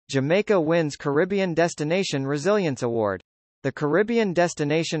Jamaica wins Caribbean Destination Resilience Award. The Caribbean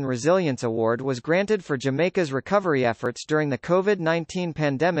Destination Resilience Award was granted for Jamaica's recovery efforts during the COVID-19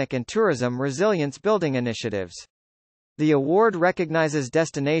 pandemic and tourism resilience building initiatives. The award recognizes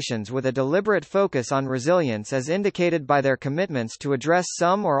destinations with a deliberate focus on resilience as indicated by their commitments to address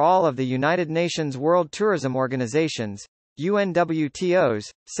some or all of the United Nations World Tourism Organization's, UNWTO's,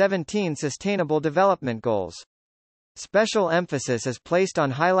 17 Sustainable Development Goals. Special emphasis is placed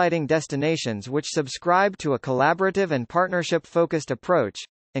on highlighting destinations which subscribe to a collaborative and partnership-focused approach,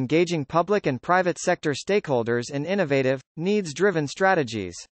 engaging public and private sector stakeholders in innovative, needs-driven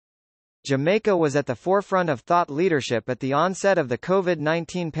strategies. Jamaica was at the forefront of thought leadership at the onset of the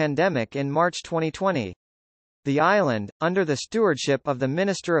COVID-19 pandemic in March 2020. The island, under the stewardship of the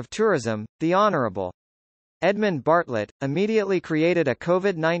Minister of Tourism, the Honourable Edmund Bartlett, immediately created a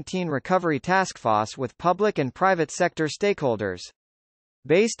COVID-19 recovery task force with public and private sector stakeholders.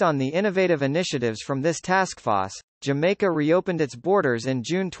 Based on the innovative initiatives from this task force, Jamaica reopened its borders in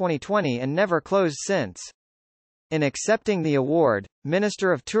June 2020 and never closed since. In accepting the award,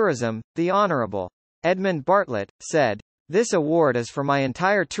 Minister of Tourism, the Honourable Edmund Bartlett, said, "This award is for my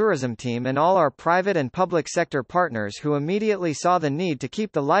entire tourism team and all our private and public sector partners who immediately saw the need to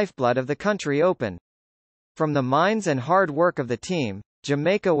keep the lifeblood of the country open. From the minds and hard work of the team,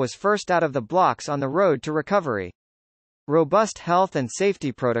 Jamaica was first out of the blocks on the road to recovery. Robust health and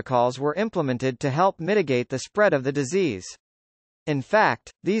safety protocols were implemented to help mitigate the spread of the disease. In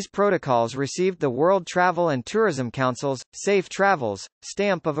fact, these protocols received the World Travel and Tourism Council's Safe Travels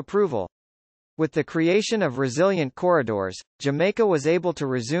stamp of approval. With the creation of resilient corridors, Jamaica was able to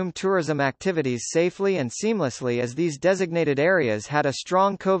resume tourism activities safely and seamlessly as these designated areas had a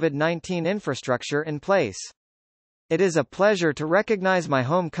strong COVID-19 infrastructure in place. It is a pleasure to recognize my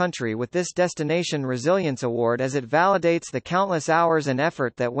home country with this Destination Resilience Award as it validates the countless hours and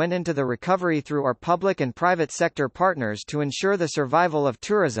effort that went into the recovery through our public and private sector partners to ensure the survival of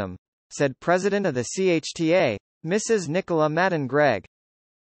tourism," said President of the CHTA, Mrs. Nicola Madden-Gregg.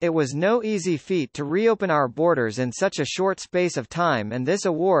 "It was no easy feat to reopen our borders in such a short space of time, and this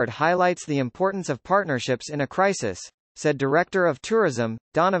award highlights the importance of partnerships in a crisis," said Director of Tourism,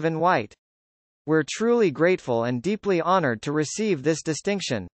 Donovan White. "We're truly grateful and deeply honored to receive this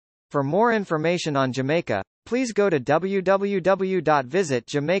distinction. For more information on Jamaica, please go to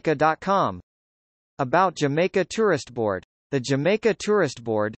www.visitjamaica.com. About Jamaica Tourist Board. The Jamaica Tourist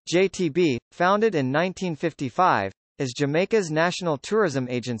Board, JTB, founded in 1955, is Jamaica's national tourism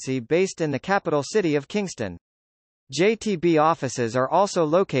agency based in the capital city of Kingston. JTB offices are also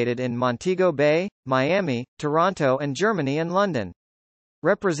located in Montego Bay, Miami, Toronto and Germany and London.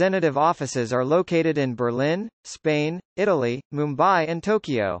 Representative offices are located in Berlin, Spain, Italy, Mumbai and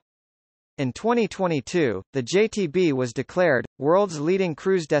Tokyo. In 2022, the JTB was declared World's Leading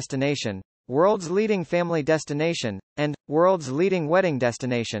Cruise Destination, World's Leading Family Destination, and World's Leading Wedding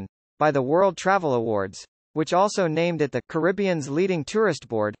Destination by the World Travel Awards, which also named it the Caribbean's Leading Tourist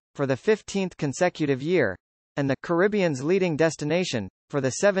Board for the 15th consecutive year, and the Caribbean's Leading Destination for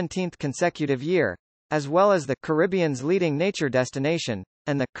the 17th consecutive year, as well as the Caribbean's Leading Nature Destination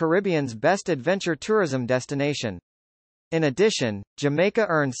and the Caribbean's Best Adventure Tourism Destination. In addition, Jamaica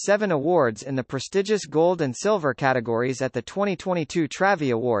earned 7 awards in the prestigious Gold and Silver categories at the 2022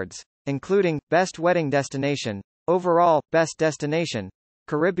 Travi Awards, including Best Wedding Destination, Overall Best Destination,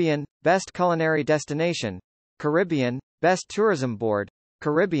 Caribbean Best Culinary Destination, Caribbean Best Tourism Board,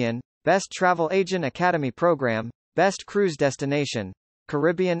 Caribbean Best Travel Agent Academy Program, Best Cruise Destination,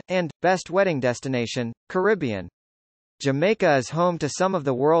 Caribbean, and Best Wedding Destination, Caribbean. Jamaica is home to some of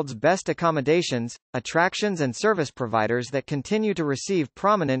the world's best accommodations, attractions and service providers that continue to receive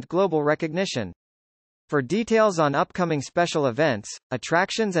prominent global recognition. For details on upcoming special events,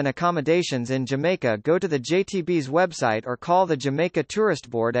 attractions and accommodations in Jamaica, go to the JTB's website or call the Jamaica Tourist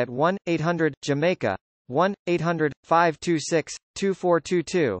Board at 1-800-JAMAICA,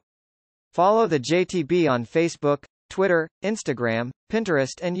 1-800-526-2422. Follow the JTB on Facebook, Twitter, Instagram,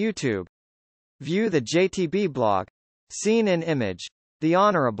 Pinterest and YouTube. View the JTB blog. Scene in image. The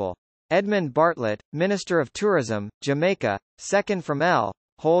Honourable Edmund Bartlett, Minister of Tourism, Jamaica, second from L.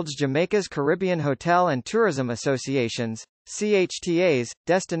 holds Jamaica's Caribbean Hotel and Tourism Association's, CHTA's,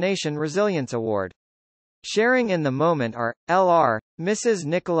 Destination Resilience Award. Sharing in the moment are, Lr. Mrs.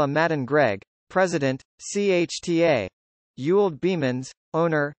 Nicola Madden-Gregg, President, CHTA. Ewald Beamans,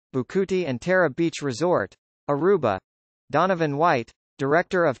 Owner, Bukuti and Terra Beach Resort, Aruba. Donovan White,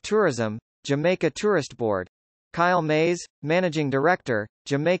 Director of Tourism, Jamaica Tourist Board. Kyle Mays, Managing Director,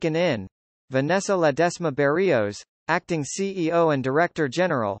 Jamaican Inn. Vanessa Ledesma Barrios, Acting CEO and Director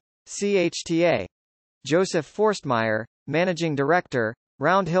General, CHTA. Joseph Forstmeyer, Managing Director,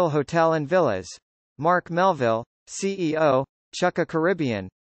 Round Hill Hotel and Villas. Mark Melville, CEO, Chukka Caribbean.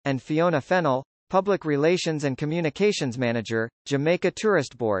 And Fiona Fennell, Public Relations and Communications Manager, Jamaica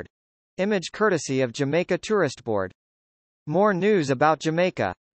Tourist Board. Image courtesy of Jamaica Tourist Board. More news about Jamaica.